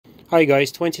Hi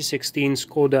guys, 2016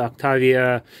 Skoda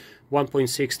Octavia 1.6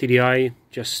 TDI.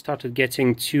 Just started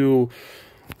getting two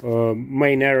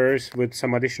main errors with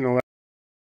some additional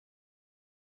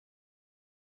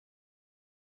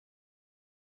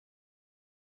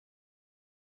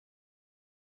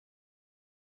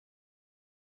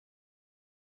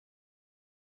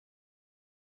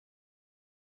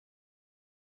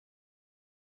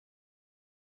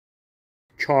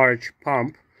charge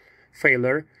pump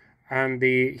failure and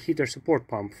the heater support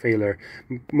pump failure.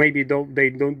 Maybe they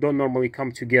don't normally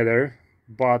come together,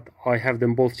 but I have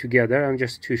them both together. And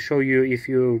just to show you, if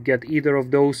you get either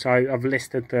of those, I've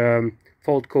listed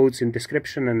fault codes in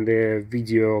description and the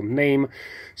video name,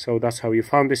 so that's how you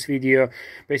found this video.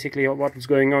 Basically what is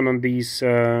going on these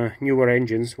newer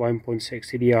engines 1.6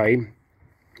 TDI,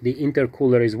 the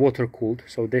intercooler is water cooled,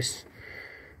 so this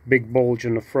big bulge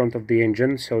in the front of the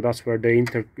engine, so that's where the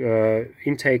air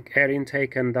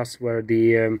intake, and that's where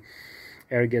the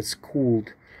air gets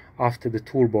cooled after the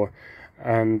turbo.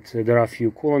 And there are a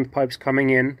few coolant pipes coming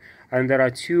in, and there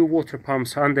are two water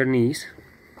pumps underneath.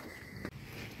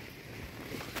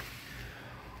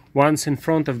 One's in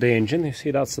front of the engine, you see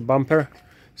that's the bumper,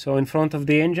 so in front of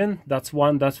the engine, that's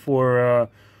one, that's for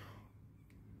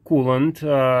coolant,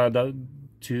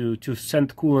 to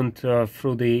send coolant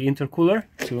through the intercooler.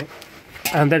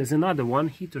 And there is another one,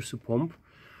 heater support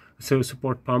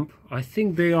pump. I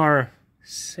think they are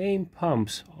same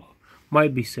pumps,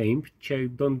 might be same,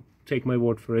 don't take my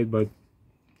word for it, but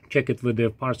check it with the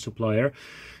part supplier.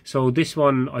 So this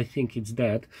one, I think it's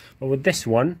dead, but with this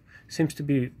one seems to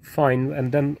be fine.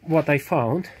 And then what I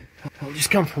found, I'll just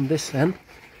come from this end,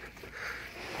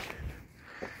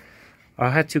 I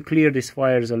had to clear these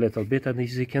wires a little bit, and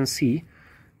as you can see,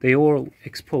 they all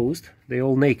exposed, they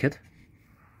all naked.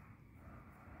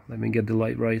 Let me get the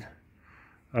light right.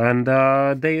 And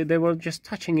they were just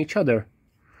touching each other.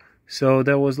 So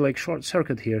there was like short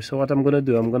circuit here. So what I'm gonna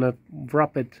do, I'm gonna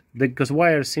wrap it, because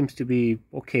wire seems to be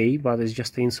okay, but it's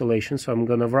just the insulation. So I'm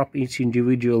gonna wrap each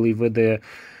individually with the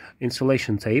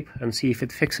insulation tape and see if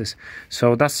it fixes.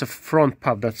 So that's the front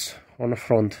pump, that's on the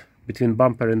front between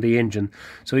bumper and the engine.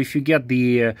 So if you get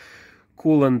the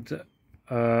coolant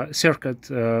circuit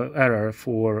error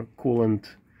for coolant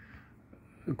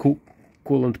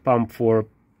pump for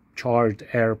charged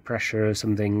air pressure or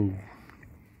something,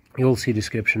 you'll see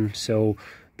description. So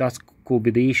that could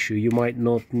be the issue, you might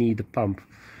not need a pump.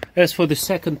 As for the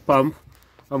second pump,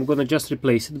 I'm gonna just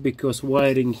replace it because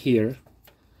wiring here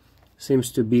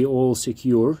seems to be all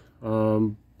secure,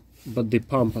 but the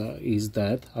pump is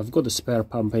dead. I've got a spare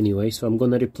pump anyway, so I'm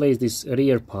gonna replace this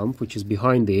rear pump, which is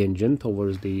behind the engine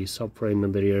towards the subframe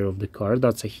and the rear of the car.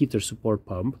 That's a heater support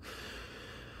pump.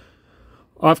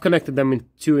 I've connected them in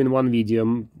two in one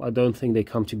video. I don't think they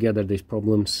come together, these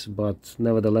problems, but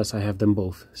nevertheless I have them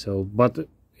both. So, but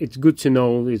it's good to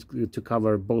know, it's good to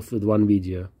cover both with one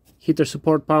video. Heater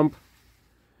support pump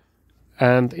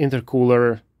and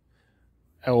intercooler,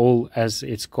 all as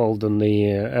it's called on the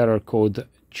error code,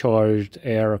 charged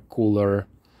air cooler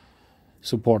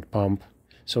support pump.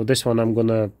 So this one I'm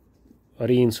gonna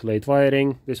re-insulate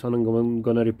wiring, this one I'm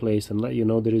gonna replace and let you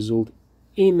know the result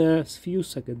in a few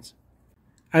seconds.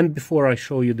 And before I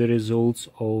show you the results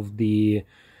of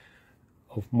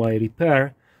my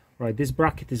repair, right, this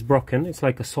bracket is broken. It's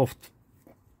like a soft,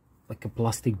 like a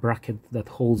plastic bracket that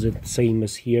holds it, same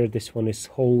as here. This one is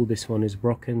whole, this one is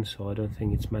broken, so I don't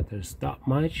think it matters that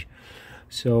much.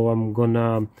 So I'm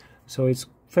gonna, so it's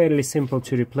fairly simple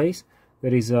to replace.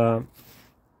 There is a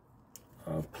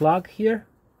plug here.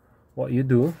 What you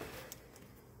do,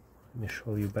 let me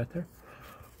show you better.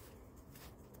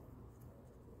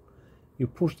 You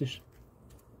push this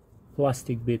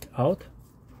plastic bit out,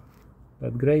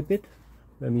 that gray bit,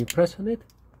 then you press on it,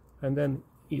 and then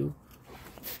you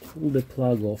pull the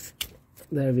plug off.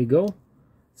 There we go,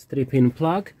 it's 3-pin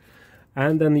plug.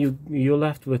 And then you're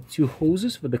left with two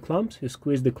hoses with the clamps. You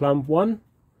squeeze the clamp 1,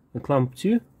 the clamp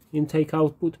 2, intake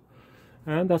output,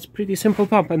 and that's pretty simple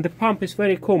pump. And the pump is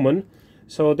very common,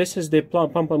 so this is the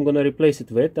pump I'm going to replace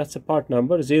it with. That's a part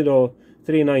number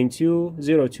 0392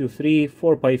 023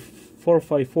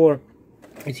 454.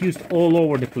 It's used all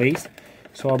over the place,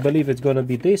 so I believe it's going to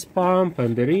be this pump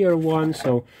and the rear one,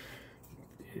 so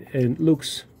it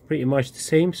looks pretty much the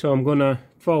same. So I'm gonna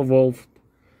 12-volt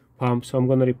pump, so I'm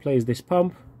gonna replace this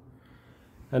pump,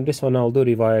 and this one I'll do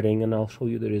rewiring and I'll show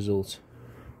you the results.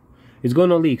 It's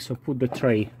gonna leak, so put the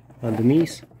tray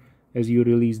underneath as you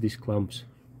release these clamps.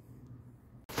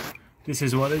 This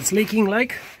is what it's leaking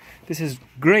like. This is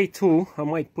great tool. I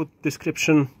might put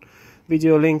description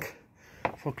video link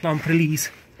for clamp release.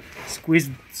 Squeeze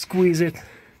it,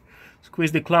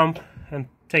 squeeze the clamp and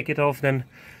take it off, then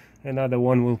another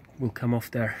one will come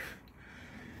off there.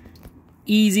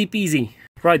 Easy peasy.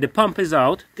 Right, the pump is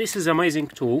out. This is amazing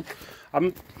tool.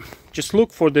 Just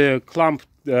look for the clamp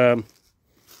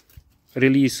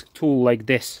release tool like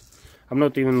this. I'm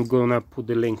not even gonna put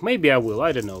the link. Maybe I will,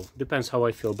 I don't know, depends how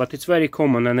I feel, but it's very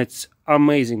common and it's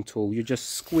amazing tool. You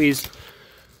just squeeze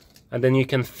and then you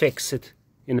can fix it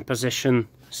in a position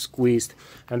squeezed.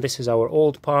 And this is our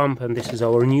old pump and this is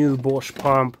our new Bosch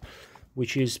pump,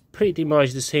 which is pretty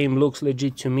much the same, looks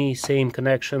legit to me, same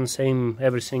connection, same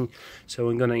everything. So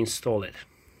we're gonna install it.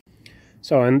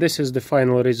 So, and this is the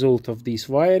final result of this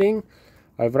wiring.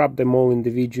 I've wrapped them all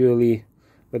individually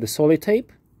with the solid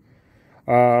tape.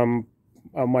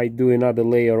 I might do another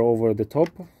layer over the top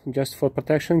just for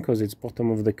protection, because it's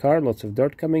bottom of the car, lots of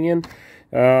dirt coming in.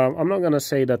 I'm not gonna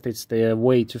say that it's the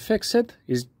way to fix it.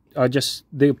 Is just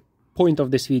the point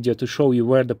of this video to show you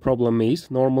where the problem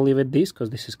is normally with this, because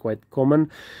this is quite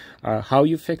common. How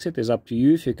you fix it is up to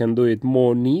you. If you can do it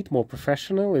more neat, more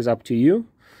professional, is up to you.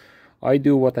 I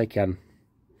do what I can.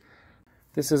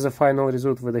 This is a final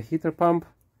result with a heater pump,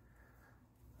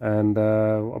 and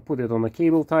I put it on a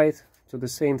cable tied to the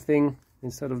same thing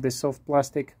instead of this soft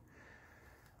plastic.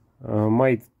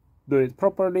 Might do it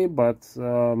properly, but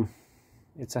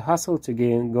it's a hassle to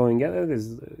go and get it.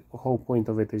 The whole point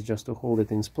of it is just to hold it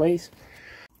in place.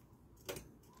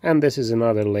 And this is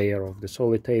another layer of the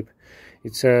solid tape.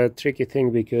 It's a tricky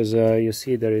thing because you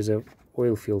see there is a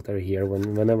oil filter here.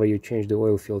 Whenever you change the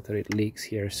oil filter, it leaks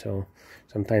here, so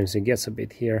sometimes it gets a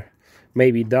bit here.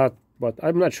 Maybe that, but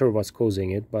I'm not sure what's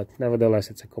causing it, but nevertheless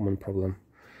it's a common problem.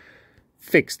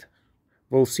 Fixed.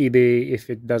 We'll see if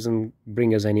it doesn't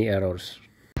bring us any errors.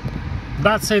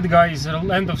 That's it, guys.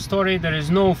 End of story. There is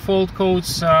no fault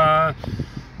codes.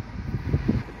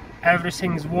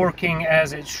 Everything's working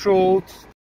as it should.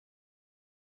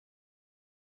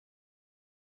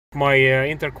 My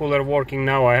intercooler working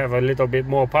now. I have a little bit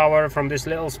more power from this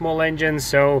little small engine.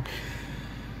 So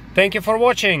thank you for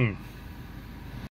watching.